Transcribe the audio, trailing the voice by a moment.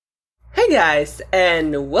guys,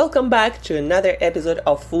 and welcome back to another episode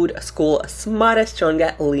of Food School Smarter,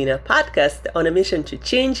 Stronger, Leaner podcast on a mission to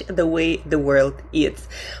change the way the world eats.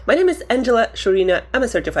 My name is Angela Shurina. I'm a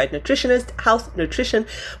certified nutritionist, health nutrition,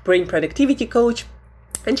 brain productivity coach,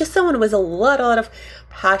 and just someone with a lot of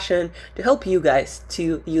passion to help you guys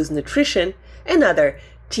to use nutrition and other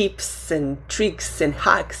tips and tricks and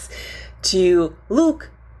hacks to look,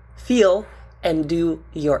 feel, and do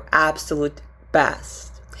your absolute best.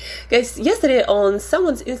 Guys, yesterday on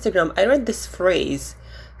someone's Instagram, I read this phrase: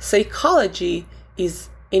 psychology is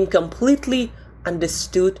incompletely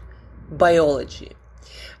understood biology.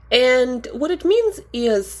 And what it means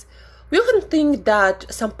is we often think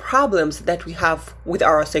that some problems that we have with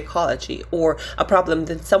our psychology, or a problem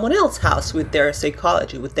that someone else has with their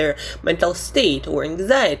psychology, with their mental state or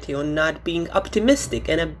anxiety, or not being optimistic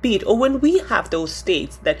and upbeat, or when we have those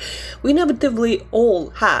states that we inevitably all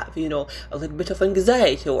have, a little bit of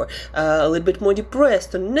anxiety or a little bit more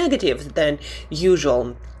depressed or negative than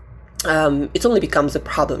usual. It only becomes a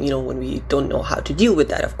problem, when we don't know how to deal with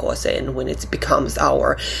that, of course, and when it becomes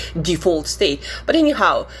our default state. But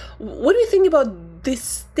anyhow, when we think about these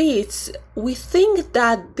states, we think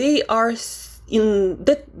that they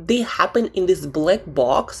happen in this black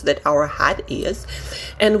box that our head is,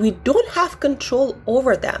 and we don't have control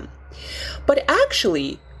over them. But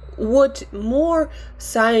actually, what more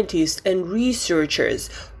scientists and researchers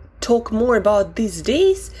talk more about these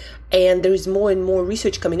days, and there is more and more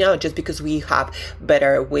research coming out just because we have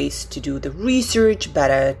better ways to do the research,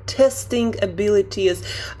 better testing abilities,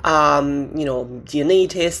 DNA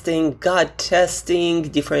testing, gut testing,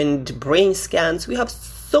 different brain scans. We have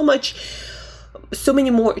so many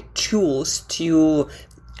more tools to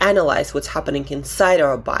analyze what's happening inside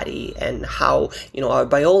our body and how, our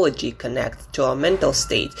biology connects to our mental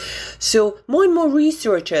state. So more and more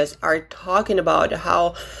researchers are talking about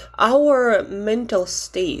how our mental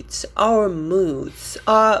states, our moods,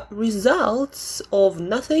 are results of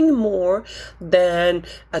nothing more than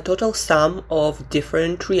a total sum of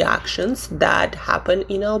different reactions that happen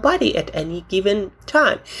in our body at any given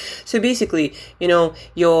time. So basically,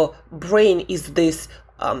 your brain is this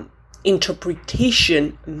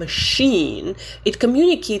interpretation machine. It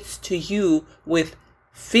communicates to you with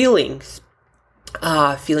feelings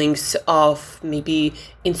of maybe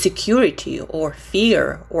insecurity or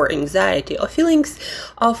fear or anxiety, or feelings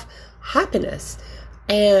of happiness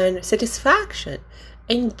and satisfaction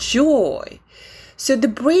and joy. So the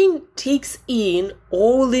brain takes in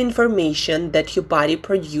all the information that your body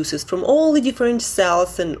produces from all the different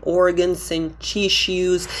cells and organs and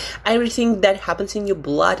tissues, everything that happens in your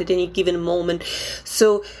blood at any given moment.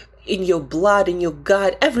 So in your blood, in your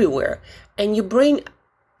gut, everywhere. And your brain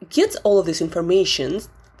gets all of this information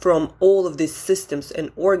from all of these systems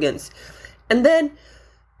and organs. And then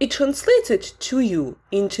it translates it to you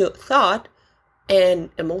into thought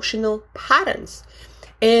and emotional patterns.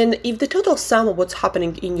 And if the total sum of what's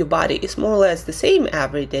happening in your body is more or less the same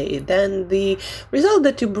every day, then the result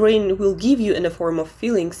that your brain will give you in the form of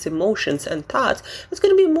feelings, emotions, and thoughts is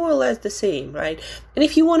going to be more or less the same, right? And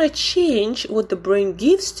if you want to change what the brain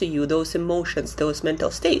gives to you, those emotions, those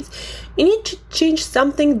mental states, you need to change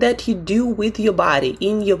something that you do with your body,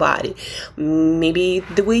 in your body. Maybe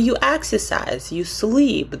the way you exercise, you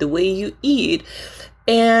sleep, the way you eat,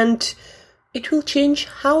 and it will change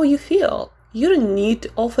how you feel. You don't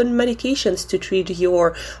need often medications to treat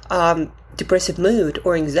your depressive mood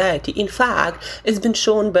or anxiety. In fact, it's been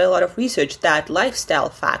shown by a lot of research that lifestyle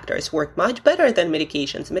factors work much better than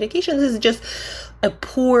medications. Medications is just a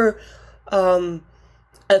poor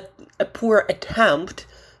attempt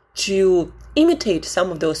to imitate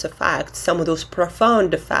some of those effects, some of those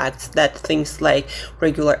profound effects that things like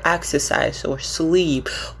regular exercise or sleep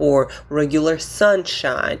or regular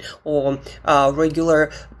sunshine or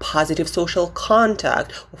regular positive social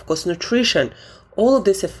contact, of course nutrition, all of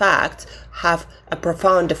these effects have a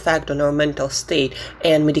profound effect on our mental state,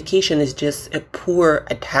 and medication is just a poor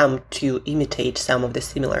attempt to imitate some of the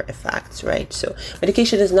similar effects, right? So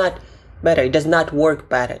medication is not better. It does not work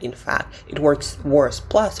better. In fact, it works worse,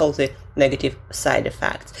 plus all the negative side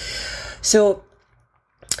effects. So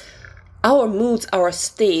our moods, our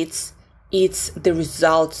states, it's the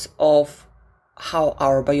results of how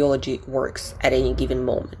our biology works at any given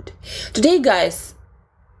moment. Today, guys,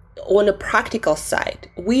 on a practical side,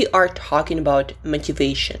 we are talking about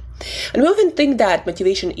motivation. And we often think that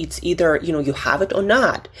motivation is either, you have it or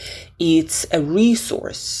not. It's a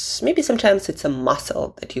resource. Maybe sometimes it's a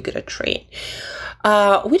muscle that you gotta train.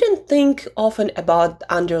 We don't think often about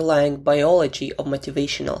the underlying biology of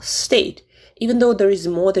motivational state, even though there is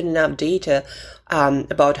more than enough data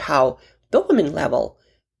about how dopamine level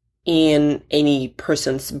in any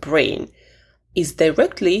person's brain is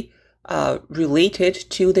directly related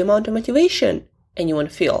to the amount of motivation anyone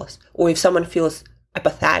feels. Or if someone feels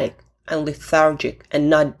apathetic and lethargic and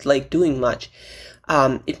not like doing much,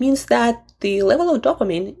 it means that the level of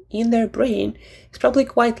dopamine in their brain is probably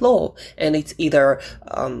quite low, and it's either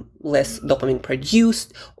less dopamine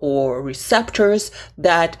produced, or receptors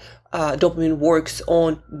that dopamine works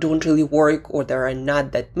on don't really work, or there are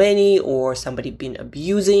not that many, or somebody been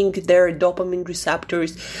abusing their dopamine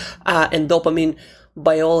receptors, and dopamine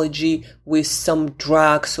biology with some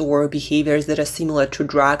drugs or behaviors that are similar to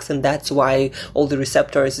drugs, and that's why all the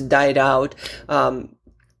receptors died out.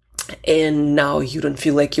 And now you don't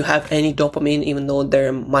feel like you have any dopamine, even though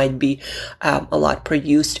there might be a lot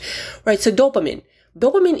produced, right? So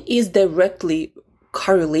dopamine is directly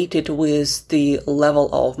correlated with the level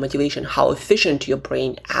of motivation, how efficient your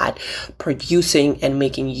brain at producing and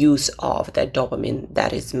making use of that dopamine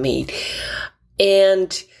that is made.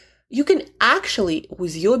 And you can actually,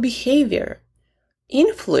 with your behavior,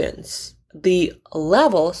 influence the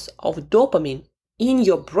levels of dopamine in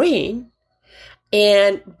your brain.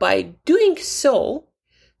 And by doing so,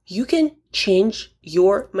 you can change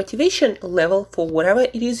your motivation level for whatever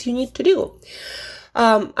it is you need to do.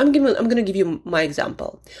 I'm gonna give you my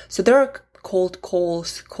example. So there are cold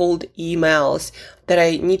calls, cold emails that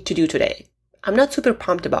I need to do today. I'm not super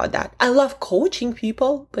pumped about that. I love coaching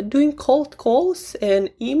people, but doing cold calls and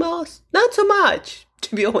emails, not so much,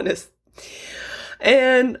 to be honest.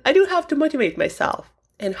 And I do have to motivate myself.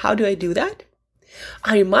 And how do I do that?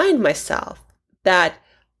 I remind myself that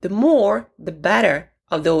the more, the better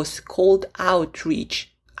of those cold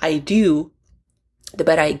outreach I do, the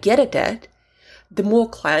better I get at it, the more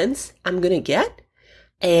clients I'm going to get,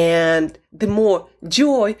 and the more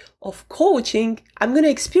joy of coaching I'm going to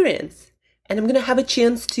experience. And I'm going to have a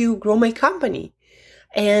chance to grow my company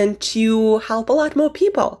and to help a lot more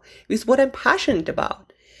people with what I'm passionate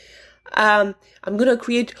about. I'm going to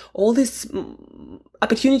create all these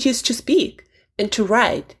opportunities to speak and to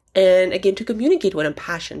write, and again, to communicate what I'm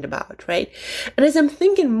passionate about, right? And as I'm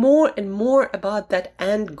thinking more and more about that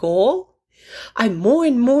end goal, I'm more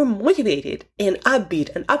and more motivated and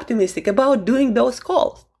upbeat and optimistic about doing those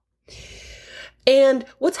calls. And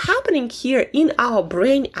what's happening here in our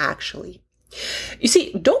brain, actually, you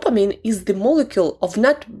see, dopamine is the molecule of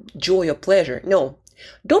not joy or pleasure. No,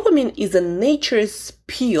 dopamine is a nature's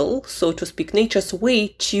pill, so to speak, nature's way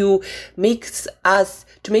to make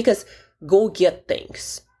us go get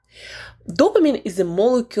things. Dopamine is a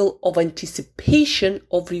molecule of anticipation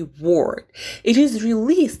of reward. It is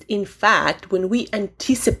released, in fact, when we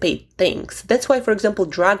anticipate things. That's why, for example,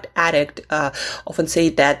 drug addicts often say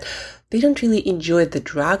that they don't really enjoy the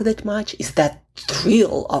drug that much. Is that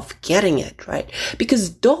thrill of getting it, right?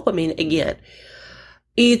 Because dopamine, again,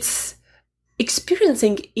 it's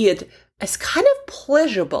experiencing it as kind of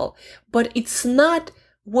pleasurable, but it's not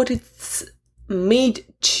what it's made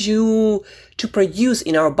to produce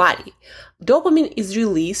in our body. Dopamine is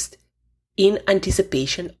released in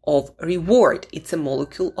anticipation of reward. It's a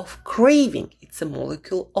molecule of craving. It's a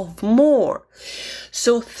molecule of more.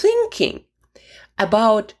 So thinking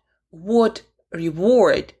about what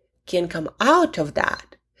reward can come out of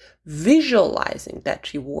that, visualizing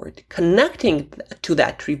that reward, connecting to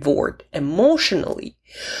that reward emotionally,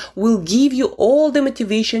 will give you all the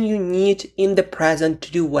motivation you need in the present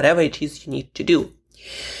to do whatever it is you need to do.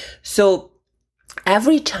 So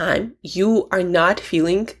every time you are not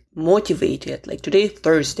feeling motivated, like today,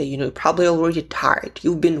 Thursday, you're probably already tired.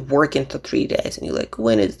 You've been working for 3 days and you're like,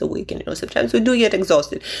 when is the weekend? Sometimes we do get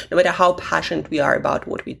exhausted, no matter how passionate we are about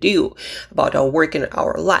what we do, about our work and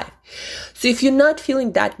our life. So if you're not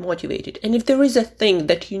feeling that motivated, and if there is a thing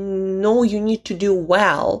that you know you need to do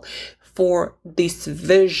well for this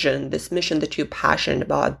vision, this mission that you're passionate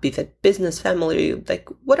about, be that business, family, like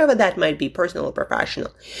whatever that might be, personal or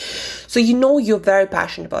professional. So you know you're very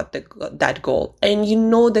passionate about that goal, and you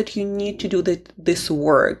know that you need to do this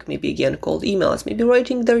work, maybe again cold emails, maybe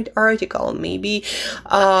writing the article, maybe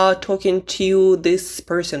talking to this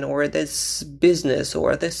person or this business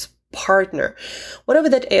or this partner, whatever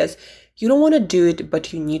that is. You don't want to do it,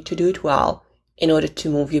 but you need to do it well in order to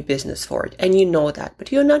move your business forward. And you know that,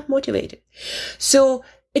 but you're not motivated. So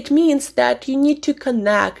it means that you need to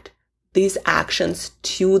connect these actions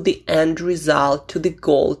to the end result, to the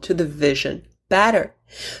goal, to the vision better.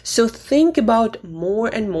 So think about more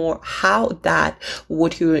and more how that,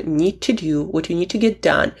 what you need to do, what you need to get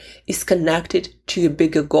done is connected to your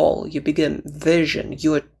bigger goal, your bigger vision,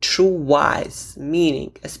 your true whys,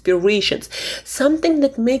 meaning, aspirations, something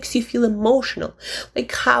that makes you feel emotional.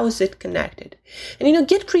 Like how is it connected? And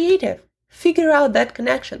get creative. figure out that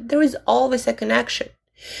connection. There is always a connection.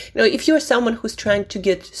 If you're someone who's trying to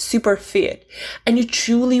get super fit and you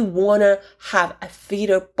truly want to have a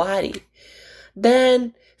fitter body,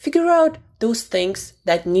 then figure out those things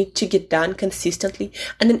that need to get done consistently.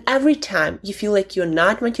 And then every time you feel like you're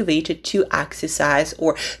not motivated to exercise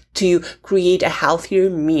or to create a healthier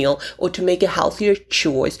meal or to make a healthier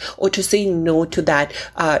choice or to say no to that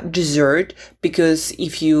dessert, because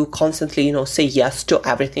if you constantly, say yes to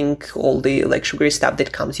everything, all the sugary stuff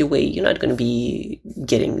that comes your way, you're not going to be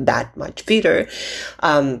getting that much fitter.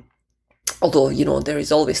 Although, there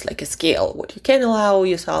is always a scale, what you can allow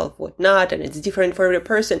yourself, what not, and it's different for every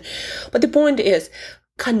person. But the point is,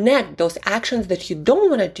 connect those actions that you don't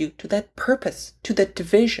want to do to that purpose, to that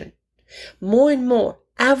vision. More and more,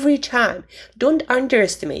 every time. Don't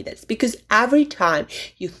underestimate this, because every time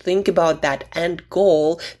you think about that end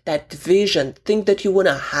goal, that vision, thing that you want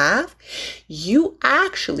to have, you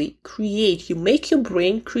actually you make your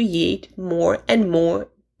brain create more and more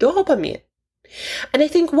dopamine. And I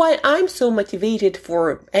think why I'm so motivated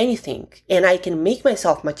for anything, and I can make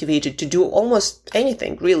myself motivated to do almost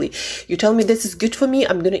anything, really. You tell me this is good for me,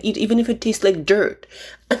 I'm going to eat even if it tastes like dirt.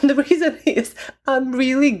 And the reason is I'm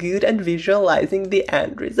really good at visualizing the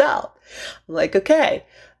end result. I'm like, okay,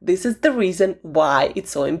 this is the reason why it's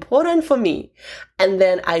so important for me. And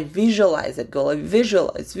then I visualize that goal. I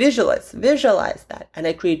visualize that. And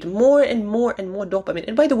I create more and more and more dopamine.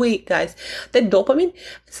 And by the way, guys, that dopamine,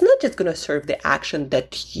 it's not just going to serve the action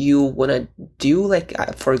that you want to do,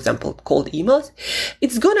 for example, cold emails.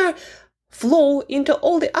 It's going to flow into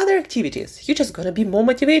all the other activities. You're just going to be more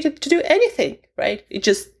motivated to do anything, right? It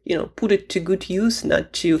just, put it to good use,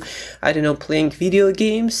 not to, playing video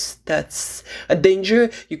games. That's a danger.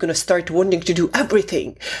 You're going to start wanting to do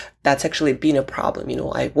everything. That's actually been a problem.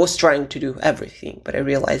 I was trying to do everything, but I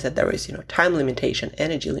realized that there is, time limitation,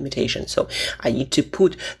 energy limitation. So I need to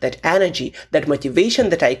put that energy, that motivation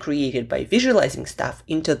that I created by visualizing stuff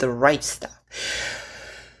into the right stuff.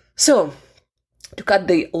 So, to cut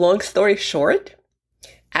the long story short,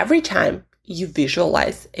 every time you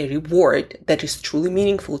visualize a reward that is truly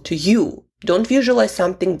meaningful to you, don't visualize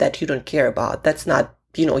something that you don't care about. That's not,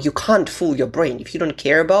 you can't fool your brain. If you don't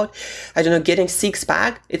care about, getting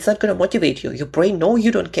six-pack, it's not going to motivate you. Your brain, no,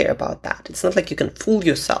 you don't care about that. It's not like you can fool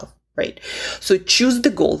yourself, right? So choose the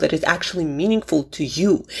goal that is actually meaningful to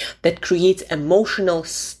you, that creates emotional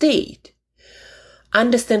state.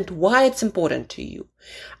 Understand why it's important to you.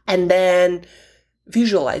 And then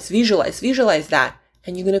visualize that,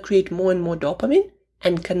 and you're going to create more and more dopamine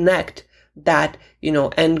and connect that,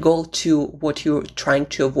 end goal to what you're trying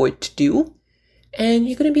to avoid to do. And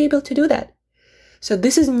you're going to be able to do that. So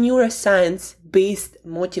this is neuroscience-based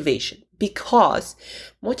motivation, because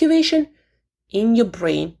motivation in your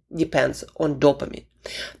brain depends on dopamine.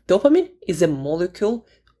 Dopamine is a molecule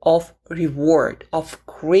of reward, of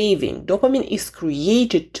craving. Dopamine is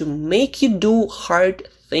created to make you do hard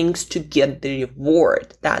things to get the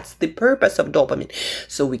reward. That's the purpose of dopamine.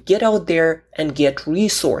 So we get out there and get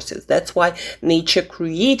resources. That's why nature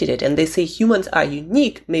created it. And they say humans are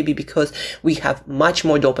unique, maybe because we have much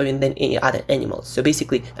more dopamine than any other animals. So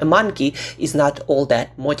basically, a monkey is not all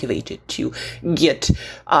that motivated to get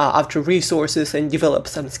after resources and develop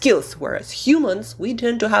some skills. Whereas humans, we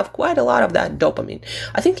tend to have quite a lot of that dopamine.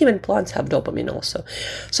 I think even plants have dopamine also.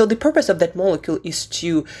 So the purpose of that molecule is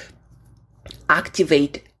to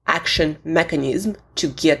activate action mechanism to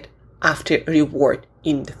get after reward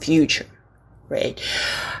in the future, right?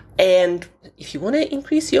 And if you want to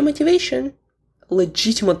increase your motivation,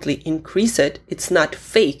 legitimately increase it. It's not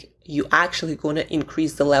fake. You actually going to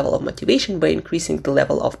increase the level of motivation by increasing the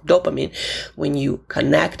level of dopamine when you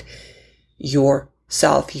connect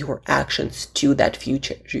yourself, your actions to that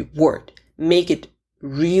future reward. Make it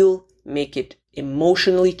real, make it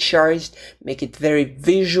emotionally charged, make it very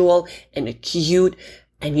visual and acute,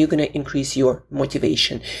 and you're going to increase your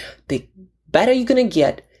motivation. The better you're going to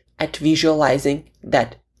get at visualizing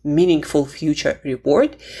that meaningful future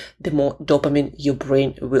reward, the more dopamine your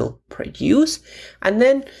brain will produce. And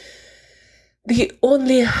then the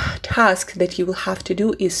only task that you will have to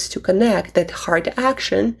do is to connect that hard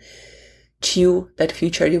action to that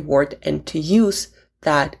future reward and to use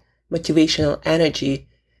that motivational energy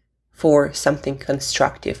for something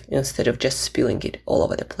constructive instead of just spilling it all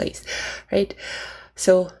over the place, right?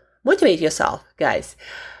 So motivate yourself, guys.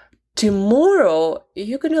 Tomorrow,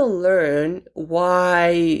 you're going to learn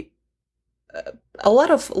why a lot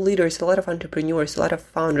of leaders, a lot of entrepreneurs, a lot of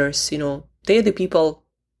founders, they're the people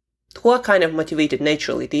who are kind of motivated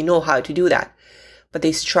naturally. They know how to do that, but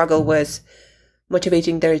they struggle with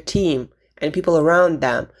motivating their team and people around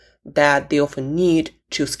them that they often need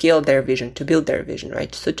to scale their vision, to build their vision,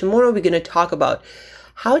 right? So tomorrow we're going to talk about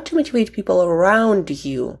how to motivate people around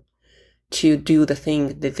you to do the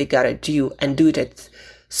thing that they gotta do, and do it at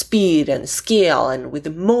speed and scale and with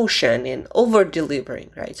emotion and over delivering,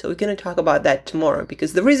 right? So we're going to talk about that tomorrow,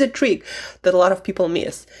 because there is a trick that a lot of people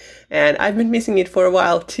miss, and I've been missing it for a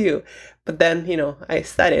while too. But then, I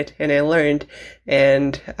studied and I learned,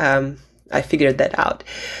 and I figured that out.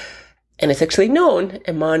 And it's actually known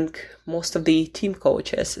among most of the team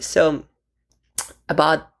coaches. So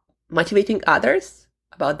about motivating others,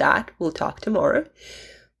 about that, we'll talk tomorrow.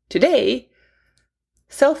 Today,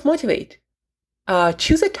 self-motivate.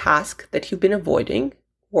 Choose a task that you've been avoiding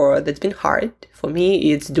or that's been hard. For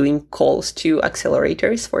me, it's doing calls to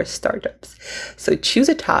accelerators for startups. So choose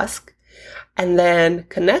a task and then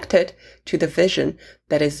connect it to the vision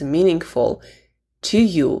that is meaningful to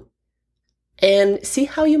you, and see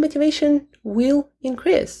how your motivation will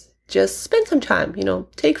increase. Just spend some time,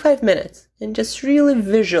 take 5 minutes and just really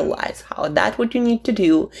visualize how that what you need to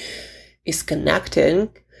do is connecting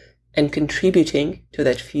and contributing to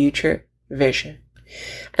that future vision.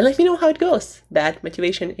 And let me know how it goes, that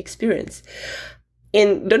motivation experience.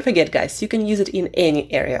 And don't forget, guys, you can use it in any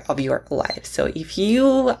area of your life. So if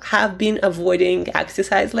you have been avoiding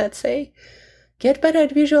exercise, let's say, get better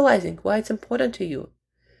at visualizing why it's important to you.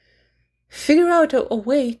 Figure out a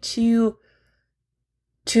way to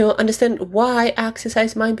understand why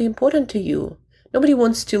exercise might be important to you. Nobody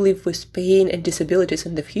wants to live with pain and disabilities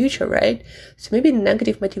in the future, right? So maybe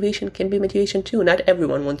negative motivation can be motivation too. Not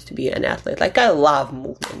everyone wants to be an athlete. Like, I love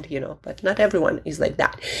movement, but not everyone is like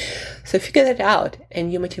that. So figure that out,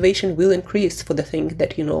 and your motivation will increase for the thing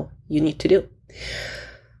that you need to do.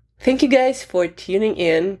 Thank you guys for tuning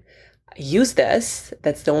in. Use this.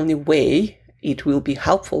 That's the only way it will be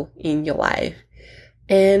helpful in your life.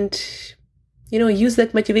 And, use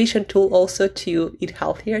that motivation tool also to eat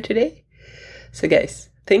healthier today. So guys,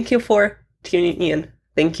 thank you for tuning in.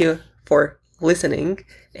 Thank you for listening.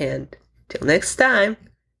 And till next time,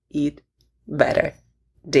 eat better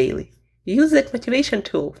daily. Use that motivation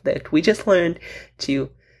tool that we just learned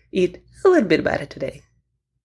to eat a little bit better today.